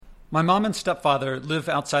My mom and stepfather live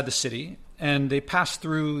outside the city, and they passed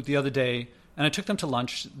through the other day, and I took them to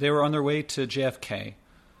lunch. They were on their way to JFK.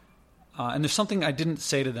 And there's something I didn't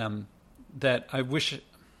say to them that I wish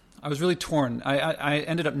I was really torn. I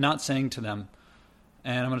ended up not saying to them,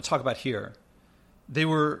 and I'm going to talk about here. They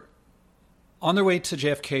were on their way to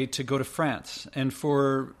JFK to go to France, and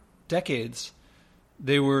for decades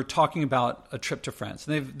they were talking about a trip to France.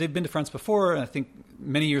 And they've been to France before, and I think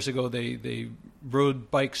many years ago they rode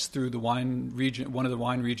bikes through the wine region, one of the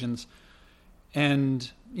wine regions,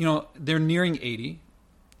 and they're nearing 80,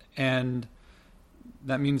 and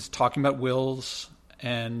that means talking about wills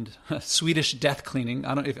and Swedish death cleaning.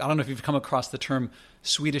 I don't know if you've come across the term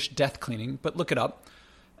Swedish death cleaning, but look it up.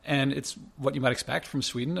 And it's what you might expect from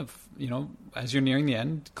Sweden of, as you're nearing the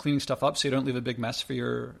end, cleaning stuff up so you don't leave a big mess for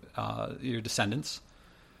your descendants.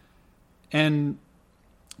 And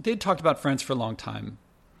they'd talked about France for a long time.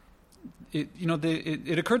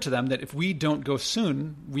 It occurred to them that if we don't go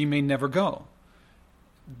soon, we may never go.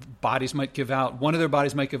 Bodies might give out, one of their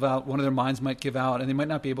bodies might give out, one of their minds might give out, and they might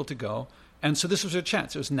not be able to go. And so this was their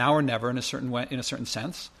chance. It was now or never in a certain way, in a certain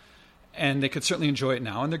sense. And they could certainly enjoy it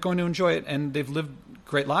now, and they're going to enjoy it. And they've lived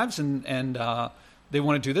great lives, and they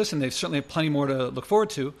want to do this, and they certainly have plenty more to look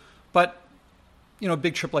forward to. But a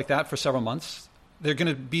big trip like that for several months, they're going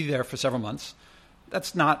to be there for several months.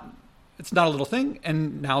 It's not a little thing,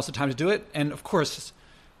 and now's the time to do it. And of course,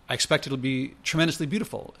 I expect it'll be tremendously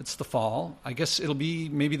beautiful. It's the fall. I guess it'll be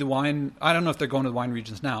maybe the wine. I don't know if they're going to the wine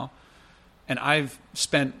regions now. And I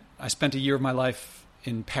spent a year of my life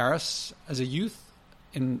in Paris as a youth,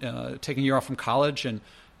 in taking a year off from college, and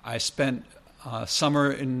I spent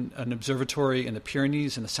summer in an observatory in the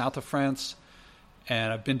Pyrenees in the south of France,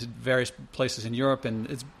 and I've been to various places in Europe, and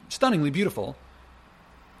it's stunningly beautiful.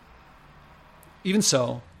 Even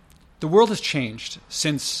so, the world has changed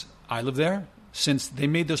since I lived there, since they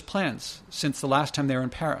made those plans, since the last time they were in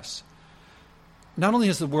Paris. Not only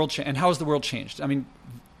has the world changed, and how has the world changed? I mean,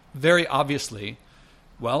 very obviously,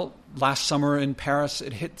 well, last summer in Paris,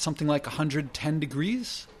 it hit something like 110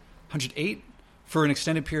 degrees, 108 for an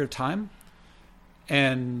extended period of time.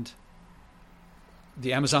 And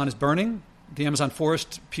the Amazon is burning. The Amazon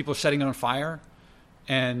forest, people are setting it on fire.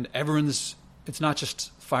 And it's not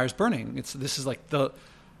just fires burning. This is like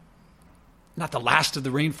not the last of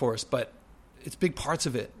the rainforest, but it's big parts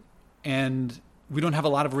of it. And we don't have a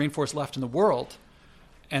lot of rainforest left in the world.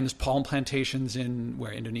 And there's palm plantations in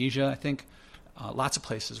Indonesia, I think. Lots of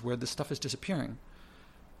places where this stuff is disappearing.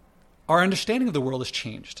 Our understanding of the world has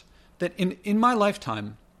changed. That in my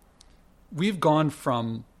lifetime, we've gone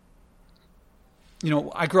from,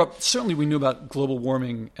 I grew up, certainly we knew about global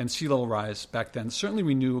warming and sea level rise back then. Certainly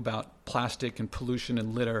we knew about plastic and pollution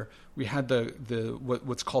and litter. We had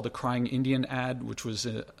what's called the Crying Indian ad, which was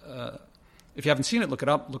if you haven't seen it, look it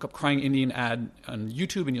up. Look up Crying Indian ad on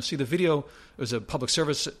YouTube, and you'll see the video. It was a public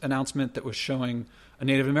service announcement that was showing a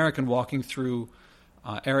Native American walking through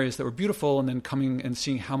areas that were beautiful, and then coming and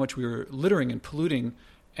seeing how much we were littering and polluting.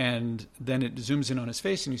 And then it zooms in on his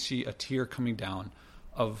face, and you see a tear coming down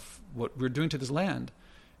of what we're doing to this land.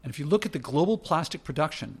 And if you look at the global plastic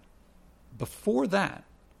production before that,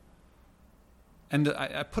 and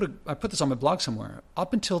I put this on my blog somewhere,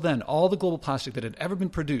 up until then, all the global plastic that had ever been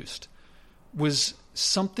produced was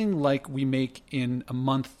something like we make in a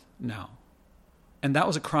month now. And that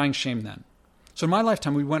was a crying shame then. So in my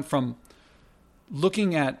lifetime, we went from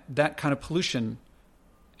looking at that kind of pollution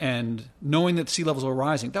and knowing that sea levels were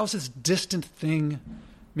rising. That was this distant thing.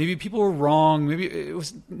 Maybe people were wrong. Maybe it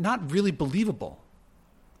was not really believable.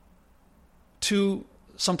 To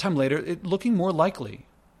sometime later, it looking more likely.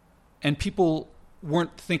 And people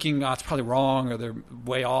weren't thinking, it's probably wrong, or they're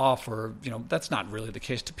way off, or, that's not really the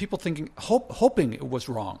case. To people thinking, hoping it was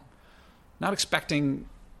wrong. Not expecting,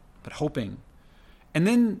 but hoping. And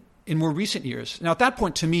then in more recent years, now at that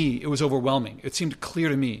point to me, it was overwhelming. It seemed clear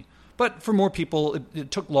to me. But for more people,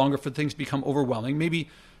 it took longer for things to become overwhelming. Maybe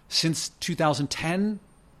since 2010,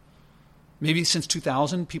 maybe since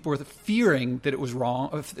 2000, people were fearing that it was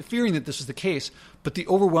wrong, fearing that this was the case, but the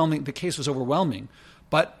case was overwhelming.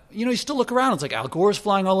 But, you still look around. It's like Al Gore's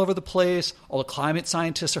flying all over the place. All the climate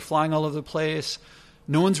scientists are flying all over the place.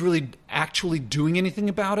 No one's really actually doing anything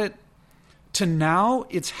about it. To now,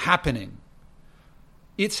 it's happening.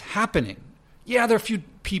 It's happening. Yeah, there are a few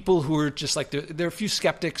people who are just like, there are a few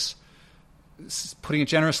skeptics, putting it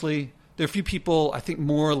generously. There are a few people, I think,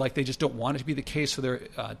 more like they just don't want it to be the case, so they're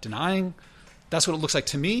denying. That's what it looks like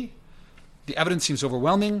to me. The evidence seems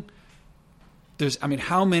overwhelming.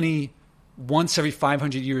 How many once every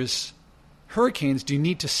 500 years hurricanes do you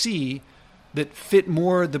need to see that fit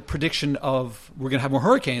more the prediction of we're going to have more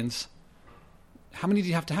hurricanes How many do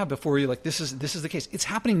you have to have before you're like, this is the case? It's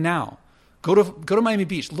happening now. Go to Miami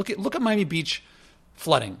Beach. Look at Miami Beach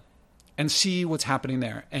flooding and see what's happening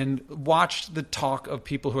there. And watch the talk of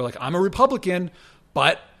people who are like, I'm a Republican,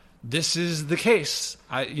 but this is the case.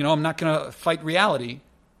 I'm not going to fight reality.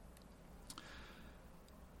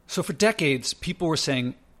 So for decades, people were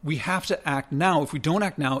saying, we have to act now. If we don't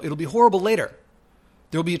act now, it'll be horrible later.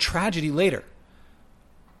 There will be a tragedy later.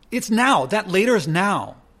 It's now. That later is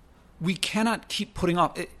now. We cannot keep putting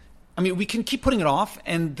off. We can keep putting it off,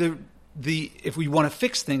 and if we want to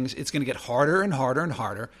fix things, it's going to get harder and harder and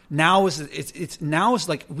harder. Now is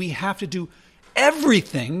like we have to do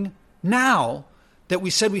everything now that we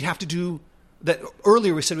said we'd have to do, that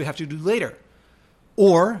earlier we said we'd have to do later.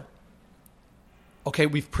 Or, okay,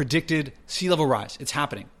 we've predicted sea level rise. It's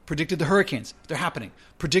happening. Predicted the hurricanes. They're happening.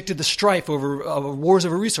 Predicted the strife over wars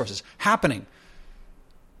over resources. Happening.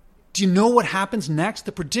 Do you know what happens next?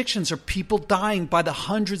 The predictions are people dying by the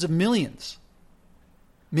hundreds of millions.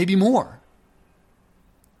 Maybe more.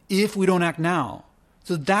 If we don't act now.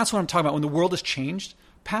 So that's what I'm talking about. When the world has changed,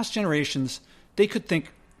 past generations, they could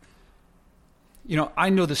think, I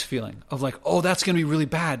know this feeling of like, oh, that's going to be really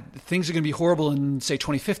bad. Things are going to be horrible in, say,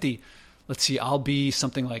 2050. Let's see, I'll be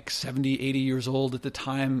something like 70, 80 years old at the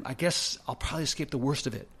time. I guess I'll probably escape the worst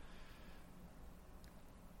of it.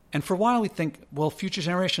 And for a while we think, well, future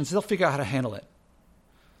generations, they'll figure out how to handle it.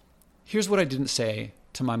 Here's what I didn't say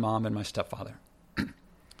to my mom and my stepfather.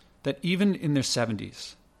 That even in their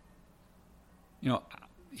 70s,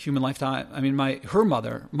 human lifetime,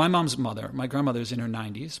 my mom's mother, my grandmother's in her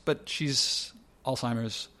 90s, but she's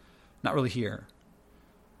Alzheimer's, not really here.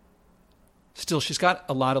 Still, she's got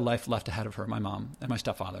a lot of life left ahead of her, my mom and my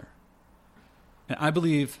stepfather. And I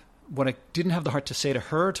believe what I didn't have the heart to say to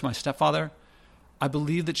her, to my stepfather, I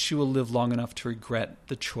believe that she will live long enough to regret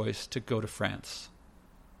the choice to go to France.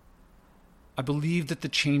 I believe that the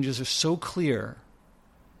changes are so clear,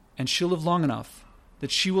 and she'll live long enough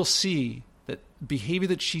that she will see that behavior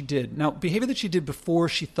that she did before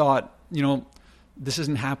she thought, this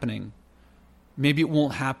isn't happening, maybe it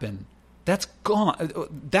won't happen. That's gone.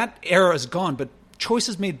 That era is gone, but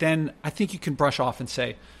choices made then, I think you can brush off and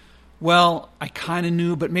say, well, I kind of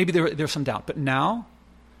knew, but maybe there's some doubt. But now,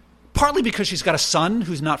 partly because she's got a son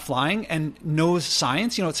who's not flying and knows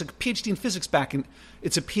science, it's a PhD in physics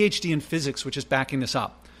it's a PhD in physics which is backing this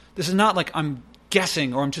up. This is not like I'm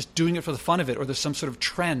guessing or I'm just doing it for the fun of it or there's some sort of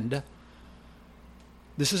trend.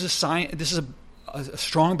 This is a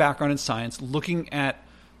strong background in science, looking at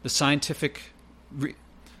the scientific.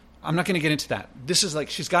 I'm not going to get into that. This is like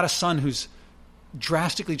she's got a son who's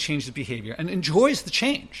drastically changed his behavior and enjoys the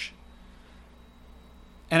change.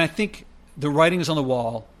 And I think the writing is on the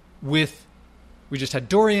wall we just had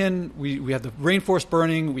Dorian, we have the rainforest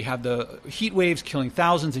burning, we have the heat waves killing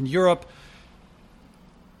thousands in Europe.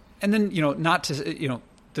 And then,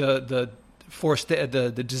 the forest,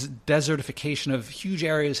 the desertification of huge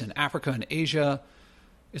areas in Africa and Asia.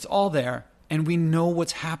 It's all there. And we know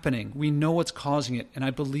what's happening. We know what's causing it. And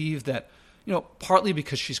I believe that, partly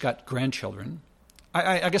because she's got grandchildren.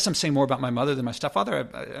 I guess I'm saying more about my mother than my stepfather.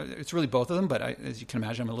 It's really both of them, but as you can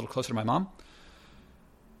imagine, I'm a little closer to my mom.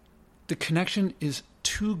 The connection is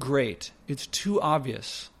too great. It's too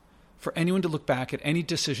obvious for anyone to look back at any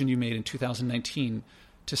decision you made in 2019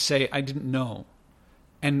 to say, I didn't know.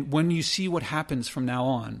 And when you see what happens from now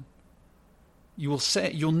on,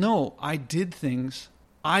 you'll know I did things.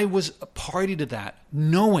 I was a party to that,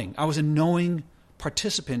 knowing. I was a knowing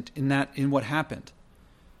participant in what happened.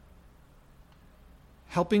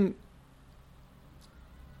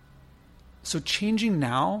 So changing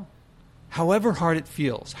now, however hard it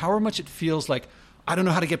feels, however much it feels like, I don't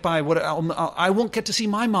know how to get by, I won't get to see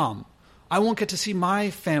my mom. I won't get to see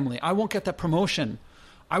my family. I won't get that promotion.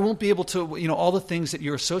 I won't be able to, all the things that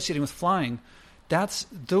you're associating with flying.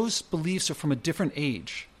 Those beliefs are from a different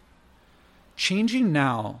age. Changing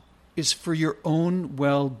now is for your own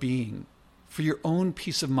well-being, for your own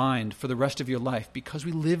peace of mind for the rest of your life, because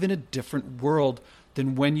we live in a different world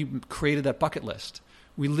than when you created that bucket list.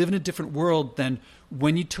 We live in a different world than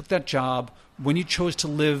when you took that job, when you chose to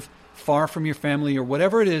live far from your family, or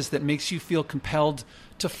whatever it is that makes you feel compelled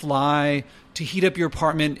to fly, to heat up your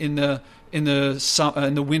apartment in the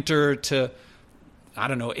winter to,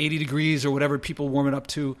 80 degrees or whatever people warm it up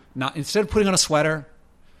to. Not instead of putting on a sweater,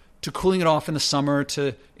 to cooling it off in the summer,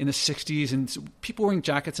 to in the 60s and people wearing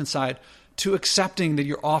jackets inside, to accepting that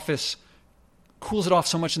your office cools it off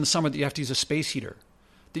so much in the summer that you have to use a space heater,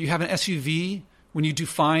 that you have an SUV when you do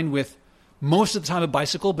fine with most of the time a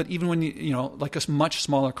bicycle, but even when like a much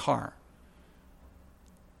smaller car,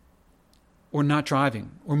 or not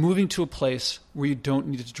driving, or moving to a place where you don't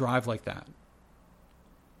need to drive like that.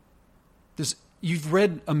 You've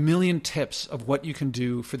read a million tips of what you can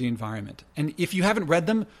do for the environment. And if you haven't read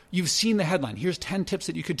them, you've seen the headline. Here's 10 tips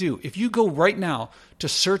that you could do. If you go right now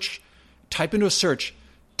to type into a search,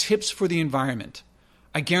 tips for the environment,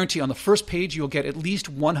 I guarantee on the first page, you'll get at least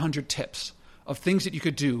 100 tips of things that you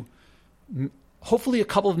could do. Hopefully a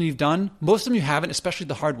couple of them you've done. Most of them you haven't, especially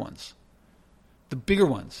the hard ones, the bigger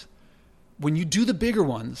ones. When you do the bigger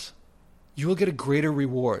ones, you will get a greater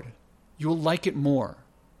reward. You will like it more.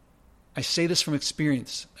 I say this from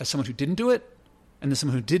experience as someone who didn't do it and as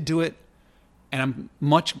someone who did do it. And I'm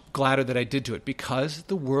much gladder that I did do it because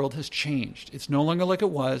the world has changed. It's no longer like it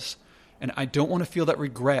was. And I don't want to feel that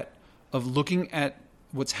regret of looking at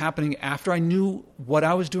what's happening after I knew what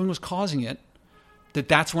I was doing was causing it,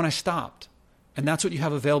 that's when I stopped. And that's what you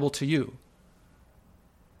have available to you.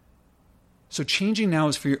 So changing now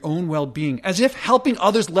is for your own well-being. As if helping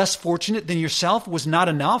others less fortunate than yourself was not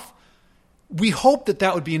enough. We hope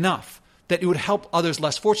that would be enough, that it would help others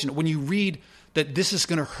less fortunate. When you read that this is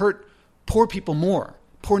going to hurt poor people more,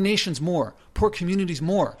 poor nations more, poor communities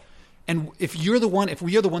more. And if we are the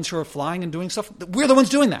ones who are flying and doing stuff, we're the ones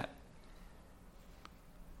doing that.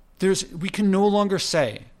 We can no longer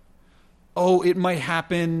say, oh, it might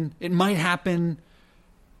happen,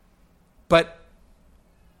 but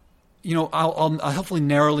I'll hopefully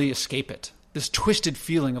narrowly escape it. This twisted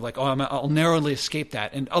feeling of like, oh, I'll narrowly escape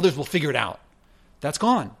that, and others will figure it out. That's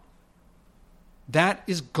gone. That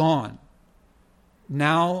is gone.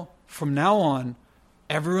 Now, from now on,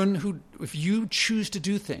 if you choose to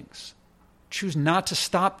do things, choose not to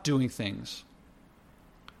stop doing things.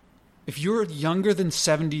 If you're younger than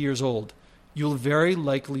 70 years old, you'll very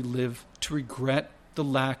likely live to regret the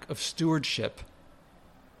lack of stewardship,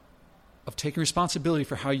 of taking responsibility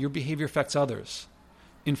for how your behavior affects others,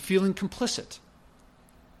 in feeling complicit.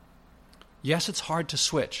 Yes, it's hard to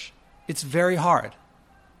switch. It's very hard.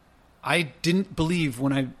 I didn't believe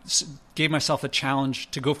when I gave myself a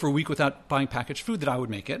challenge to go for a week without buying packaged food that I would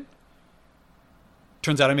make it.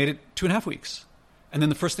 Turns out I made it 2.5 weeks. And then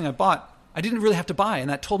the first thing I bought, I didn't really have to buy. And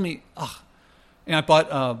that told me, I bought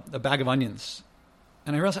a bag of onions.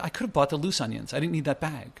 And I realized I could have bought the loose onions. I didn't need that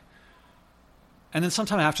bag. And then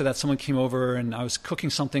sometime after that, someone came over and I was cooking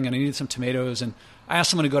something and I needed some tomatoes. And I asked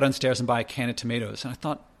someone to go downstairs and buy a can of tomatoes. And I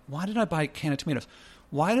thought, why did I buy a can of tomatoes?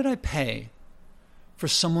 Why did I pay for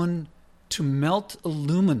someone to melt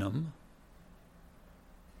aluminum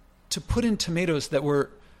to put in tomatoes that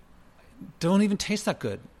don't even taste that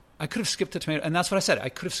good? I could have skipped the tomato, and that's what I said. I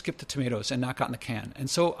could have skipped the tomatoes and not gotten the can. And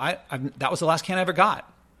so that was the last can I ever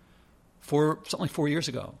got something like 4 years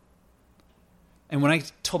ago. And when I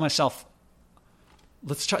told myself,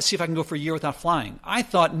 let's try see if I can go for a year without flying, I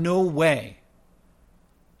thought, no way.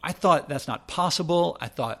 I thought that's not possible. I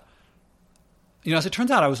thought, as it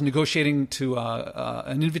turns out, I was negotiating to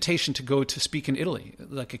an invitation to go to speak in Italy,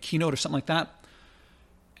 like a keynote or something like that.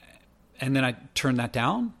 And then I turned that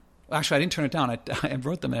down. Actually, I didn't turn it down. I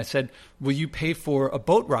wrote them and I said, will you pay for a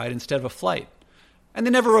boat ride instead of a flight? And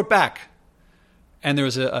they never wrote back. And there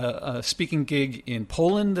was a speaking gig in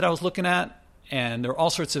Poland that I was looking at, and there were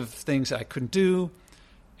all sorts of things that I couldn't do.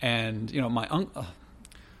 And, my uncle,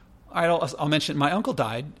 I'll mention, my uncle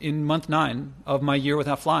died in month 9 of my year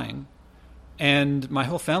without flying. And my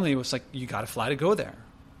whole family was like, you got to fly to go there.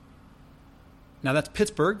 Now that's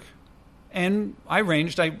Pittsburgh. And I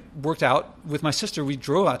worked out with my sister. We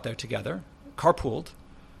drove out there together, carpooled.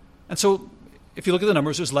 And so if you look at the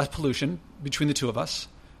numbers, there's less pollution between the two of us.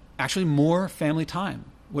 Actually, more family time.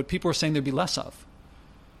 What people are saying there'd be less of.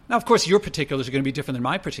 Now, of course, your particulars are going to be different than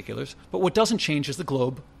my particulars. But what doesn't change is the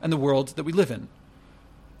globe and the world that we live in.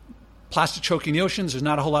 Plastic choking the oceans. There's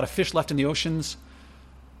not a whole lot of fish left in the oceans.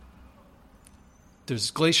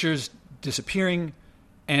 There's glaciers disappearing.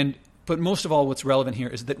 But most of all, what's relevant here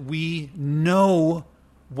is that we know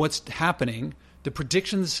what's happening. The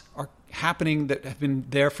predictions are happening that have been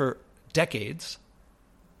there for decades.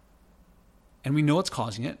 And we know what's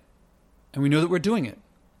causing it. And we know that we're doing it.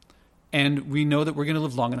 And we know that we're going to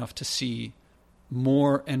live long enough to see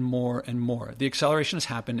more and more and more. The acceleration has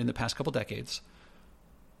happened in the past couple decades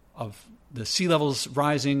of the sea levels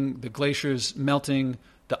rising, the glaciers melting,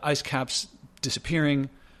 the ice caps disappearing.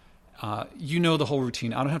 You know the whole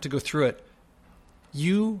routine. I don't have to go through it.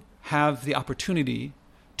 You have the opportunity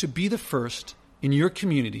to be the first in your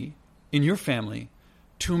community, in your family,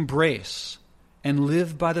 to embrace and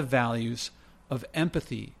live by the values of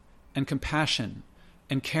empathy and compassion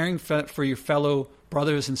and caring for your fellow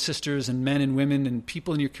brothers and sisters and men and women and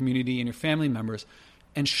people in your community and your family members,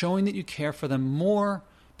 and showing that you care for them more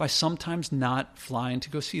by sometimes not flying to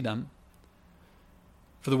go see them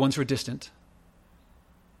for the ones who are distant.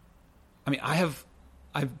 I mean, I have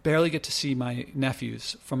I barely get to see my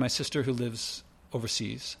nephews from my sister who lives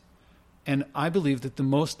overseas. And I believe that the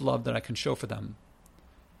most love that I can show for them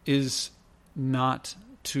is not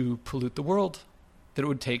to pollute the world that it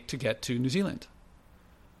would take to get to New Zealand.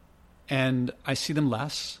 And I see them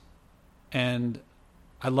less, and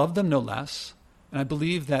I love them no less. And I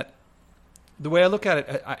believe that the way I look at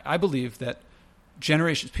it, I believe that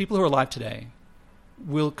generations, people who are alive today,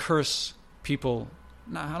 will curse people.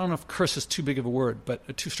 I don't know if curse is too big of a word,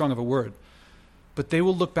 but too strong of a word. But they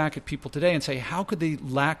will look back at people today and say, how could they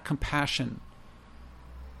lack compassion?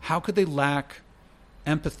 How could they lack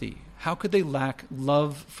empathy? How could they lack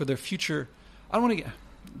love for their future? I don't want to get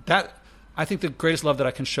that. I think the greatest love that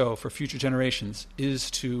I can show for future generations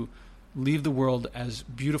is to leave the world as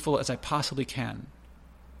beautiful as I possibly can.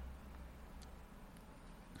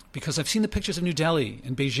 Because I've seen the pictures of New Delhi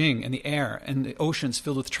and Beijing and the air and the oceans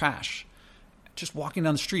filled with trash. Just walking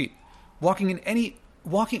down the street, I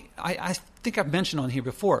think I've mentioned on here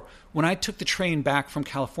before, when I took the train back from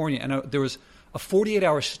California, and there was a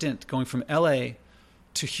 48-hour stint going from LA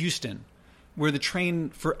to Houston, where the train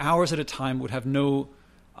for hours at a time would have no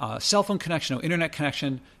cell phone connection, no internet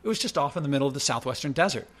connection. It was just off in the middle of the southwestern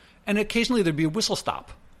desert. And occasionally there'd be a whistle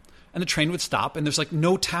stop. And the train would stop, and there's like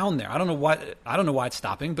no town there. I don't know why it's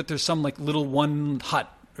stopping, but there's some like little one hut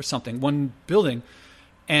or something, one building.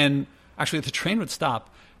 And actually the train would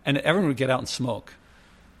stop, and everyone would get out and smoke.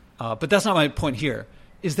 But that's not my point here,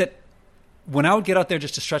 is that when I would get out there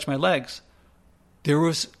just to stretch my legs, there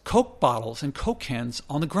was Coke bottles and Coke cans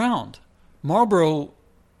on the ground, Marlboro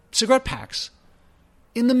cigarette packs,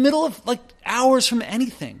 in the middle of like hours from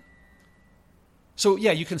anything. So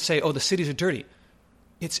yeah, you can say, oh, the cities are dirty.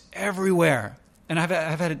 It's everywhere. And I've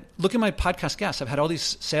had, look at my podcast guests. I've had all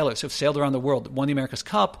these sailors who have sailed around the world, won the America's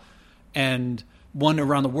Cup and won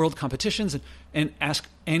around the world competitions, and ask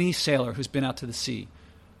any sailor who's been out to the sea,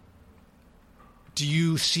 do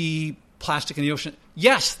you see plastic in the ocean?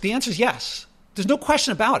 Yes, the answer is yes. There's no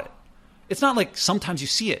question about it. It's not like sometimes you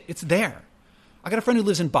see it. It's there. I got a friend who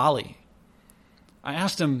lives in Bali. I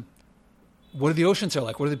asked him, what are the oceans there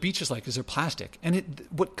like? What are the beaches like? Is there plastic? And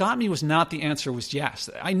what got me was not the answer was yes.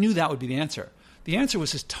 I knew that would be the answer. The answer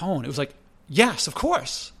was his tone. It was like, yes, of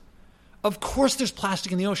course. Of course there's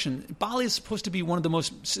plastic in the ocean. Bali is supposed to be one of the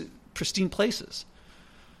most pristine places.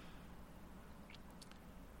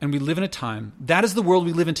 And we live in a time, that is the world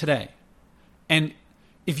we live in today. And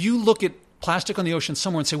if you look at plastic on the ocean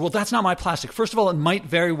somewhere and say, well, that's not my plastic. First of all, it might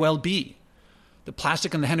very well be. The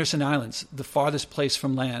plastic on the Henderson Islands, the farthest place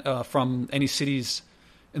from land, from any cities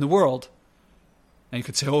in the world. And you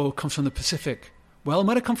could say, oh, it comes from the Pacific. Well, it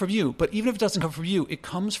might have come from you, but even if it doesn't come from you, it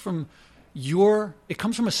comes from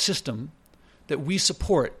a system that we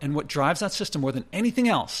support. And what drives that system more than anything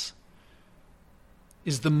else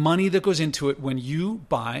is the money that goes into it when you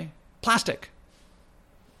buy plastic.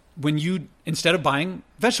 When you, instead of buying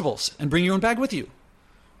vegetables and bring your own bag with you,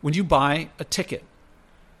 when you buy a ticket,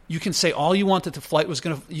 you can say all you want that the flight was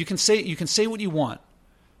going to, you can say what you want.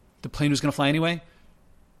 The plane was going to fly anyway.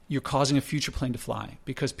 You're causing a future plane to fly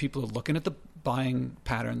because people are looking at the buying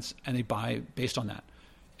patterns and they buy based on that.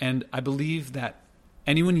 And I believe that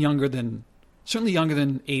anyone certainly younger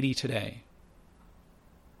than 80 today,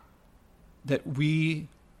 that we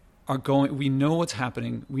know what's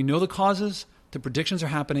happening. We know the causes. The predictions are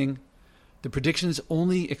happening. The predictions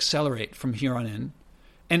only accelerate from here on in.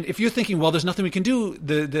 And if you're thinking, well, there's nothing we can do,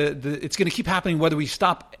 it's going to keep happening whether we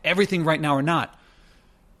stop everything right now or not.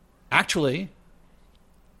 Actually,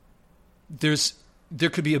 there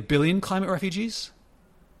could be 1 billion climate refugees.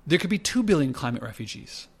 There could be 2 billion climate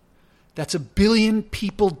refugees. That's 1 billion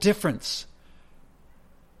people difference.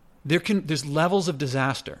 There's levels of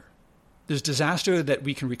disaster. There's disaster that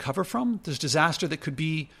we can recover from. There's disaster that could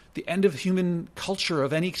be the end of human culture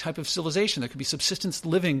of any type of civilization. There could be subsistence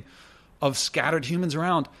living of scattered humans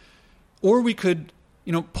around. Or we could,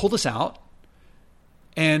 pull this out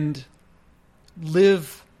and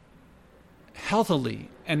live healthily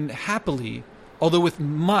and happily, although with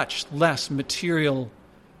much less material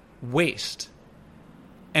waste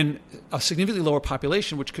and a significantly lower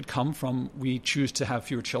population, which could come from we choose to have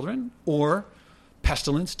fewer children or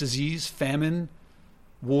pestilence, disease, famine,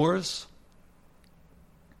 wars.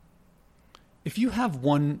 If you have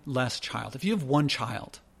one less child, if you have one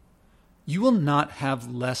child, you will not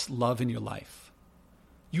have less love in your life.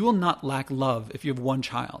 You will not lack love if you have one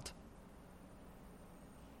child.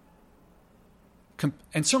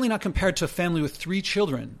 And certainly not compared to a family with 3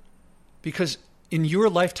 children, because in your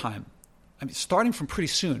lifetime, starting from pretty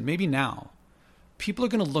soon, maybe now, people are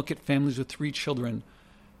going to look at families with 3 children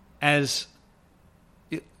as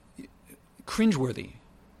cringeworthy.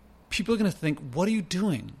 people are going to think, what are you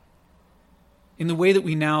doing? In the way that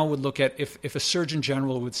we now would look at if a Surgeon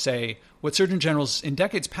General would say, what Surgeon Generals in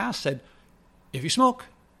decades past said, if you smoke,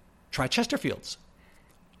 try Chesterfields.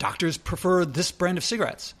 Doctors prefer this brand of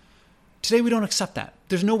cigarettes. Today we don't accept that.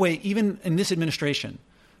 There's no way, even in this administration,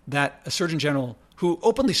 that a Surgeon General who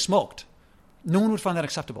openly smoked, no one would find that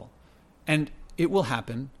acceptable. And it will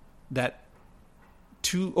happen that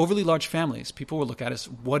to overly large families, people will look at us,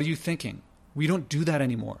 what are you thinking? We don't do that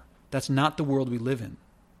anymore. That's not the world we live in.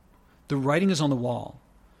 The writing is on the wall.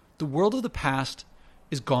 The world of the past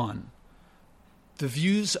is gone. The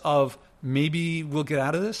views of maybe we'll get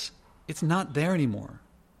out of this, it's not there anymore.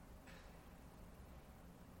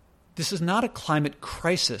 This is not a climate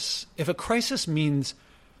crisis. If a crisis means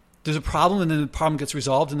there's a problem and then the problem gets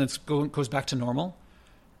resolved and then it goes back to normal,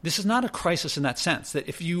 this is not a crisis in that sense. That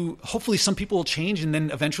hopefully some people will change and then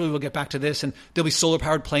eventually we'll get back to this and there'll be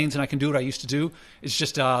solar-powered planes and I can do what I used to do. It's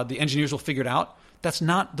just the engineers will figure it out. That's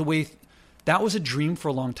not the way. That was a dream for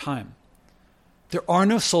a long time. There are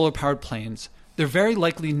no solar-powered planes. There very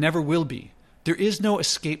likely never will be. There is no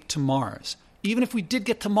escape to Mars. Even if we did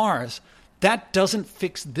get to Mars, that doesn't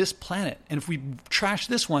fix this planet. And if we trash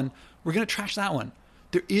this one, we're going to trash that one.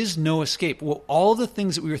 There is no escape. Well, all the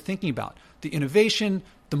things that we were thinking about, the innovation,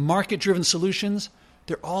 the market-driven solutions,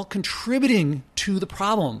 they're all contributing to the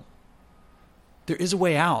problem. There is a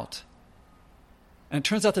way out. And it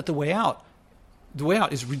turns out that the way out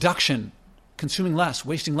is reduction, consuming less,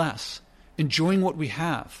 wasting less, enjoying what we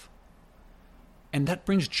have. And that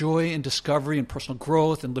brings joy and discovery and personal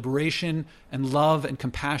growth and liberation and love and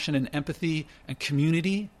compassion and empathy and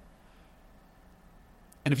community.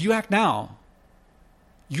 And if you act now,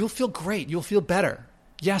 you'll feel great. You'll feel better.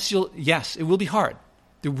 Yes, it will be hard.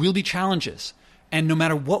 There will be challenges. And no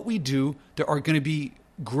matter what we do, there are going to be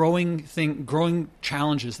growing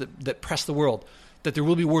challenges that press the world, that there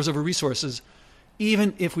will be wars over resources,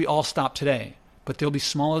 even if we all stop today. But they'll be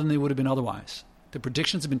smaller than they would have been otherwise. The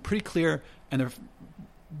predictions have been pretty clear, and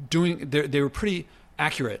they were pretty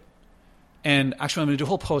accurate. And actually, I'm going to do a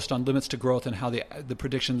whole post on limits to growth and how the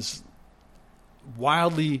predictions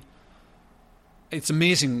wildly. It's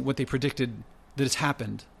amazing what they predicted that has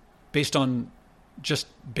happened based on just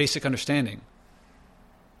basic understanding.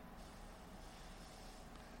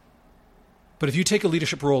 But if you take a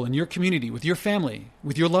leadership role in your community, with your family,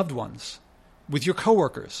 with your loved ones, with your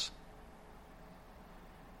coworkers,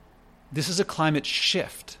 this is a climate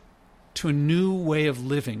shift to a new way of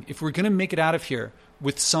living. If we're going to make it out of here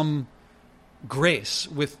with some grace,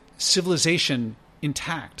 with civilization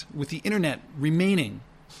intact, with the internet remaining,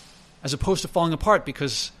 as opposed to falling apart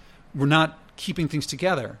because we're not keeping things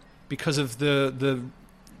together because of the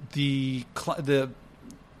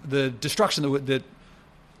destruction, what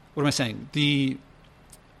am I saying? The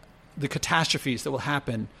catastrophes that will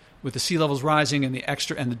happen with the sea levels rising and the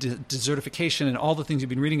desertification and all the things you've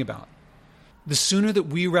been reading about. The sooner that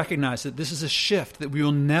we recognize that this is a shift, that we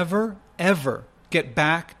will never, ever get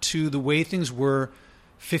back to the way things were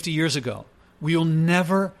 50 years ago. We will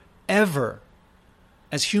never, ever,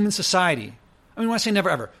 as human society, I mean, when I say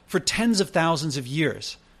never, ever, for tens of thousands of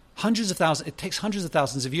years, it takes hundreds of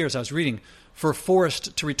thousands of years, I was reading, for a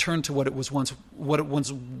forest to return to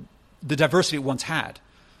the diversity it once had.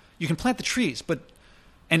 You can plant the trees,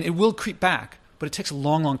 and it will creep back, but it takes a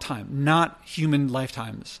long, long time, not human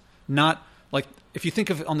lifetimes, not like if you think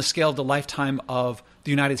of it on the scale of the lifetime of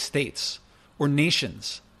the United States or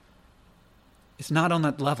nations, it's not on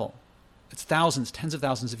that level. It's thousands, tens of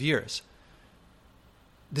thousands of years.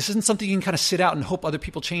 This isn't something you can kind of sit out and hope other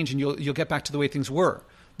people change and you'll get back to the way things were.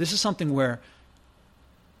 This is something where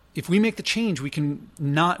if we make the change, we can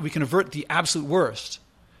avert the absolute worst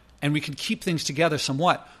and we can keep things together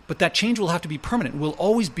somewhat. But that change will have to be permanent. It will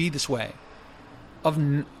always be this way.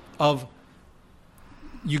 Of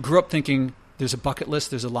you grew up thinking there's a bucket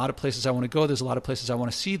list, there's a lot of places I want to go, there's a lot of places I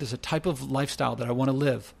want to see, there's a type of lifestyle that I want to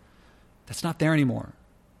live. That's not there anymore.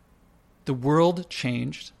 The world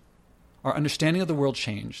changed. Our understanding of the world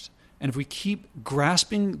changed. And if we keep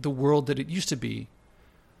grasping the world that it used to be,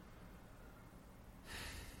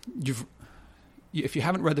 if you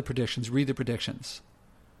haven't read the predictions, read the predictions.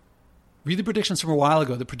 Read the predictions from a while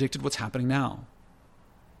ago that predicted what's happening now.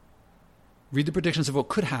 Read the predictions of what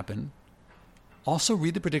could happen. Also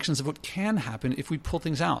read the predictions of what can happen if we pull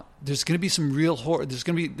things out. There's going to be some real horror. There's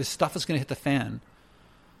going to be this stuff that's going to hit the fan,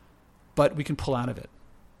 but we can pull out of it.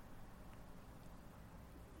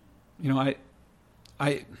 You know,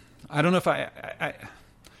 I don't know if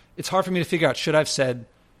it's hard for me to figure out, should I have said,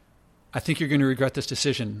 I think you're going to regret this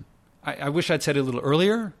decision. I wish I'd said it a little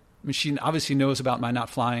earlier. I mean, she obviously knows about my not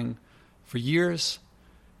flying for years.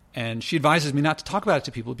 And she advises me not to talk about it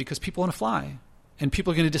to people because people want to fly. And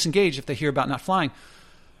people are going to disengage if they hear about not flying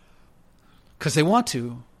because they want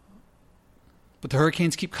to. But the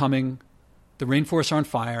hurricanes keep coming. The rainforests are on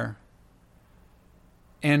fire.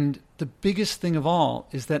 And the biggest thing of all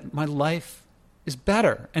is that my life is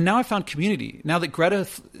better. And now I found community. Now that Greta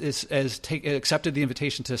has accepted the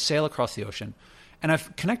invitation to sail across the ocean, and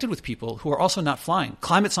I've connected with people who are also not flying,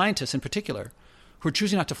 climate scientists in particular, who are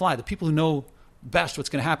choosing not to fly, the people who know best what's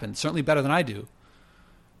going to happen, certainly better than I do.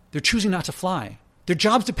 They're choosing not to fly. Their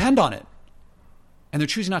jobs depend on it. And they're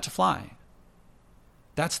choosing not to fly.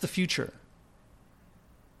 That's the future.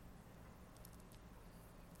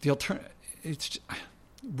 The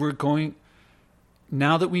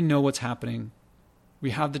now that we know what's happening,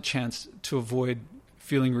 we have the chance to avoid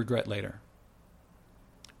feeling regret later.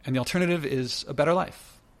 And the alternative is a better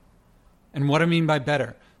life. And what I mean by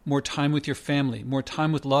better, more time with your family, more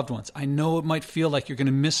time with loved ones. I know it might feel like you're going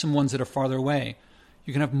to miss some ones that are farther away.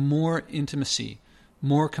 You can have more intimacy,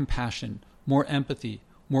 more compassion, more empathy,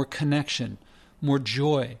 more connection, more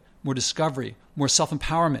joy, more discovery, more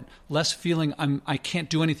self-empowerment, less feeling I can't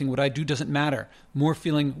do anything, what I do doesn't matter, more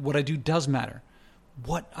feeling what I do does matter.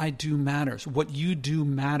 What I do matters. What you do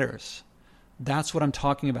matters. That's what I'm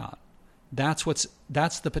talking about. That's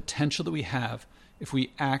the potential that we have if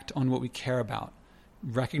we act on what we care about,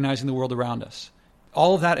 recognizing the world around us.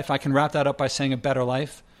 All of that, if I can wrap that up by saying a better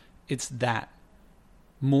life, it's that.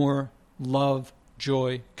 More love,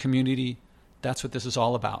 joy, community. That's what this is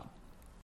all about.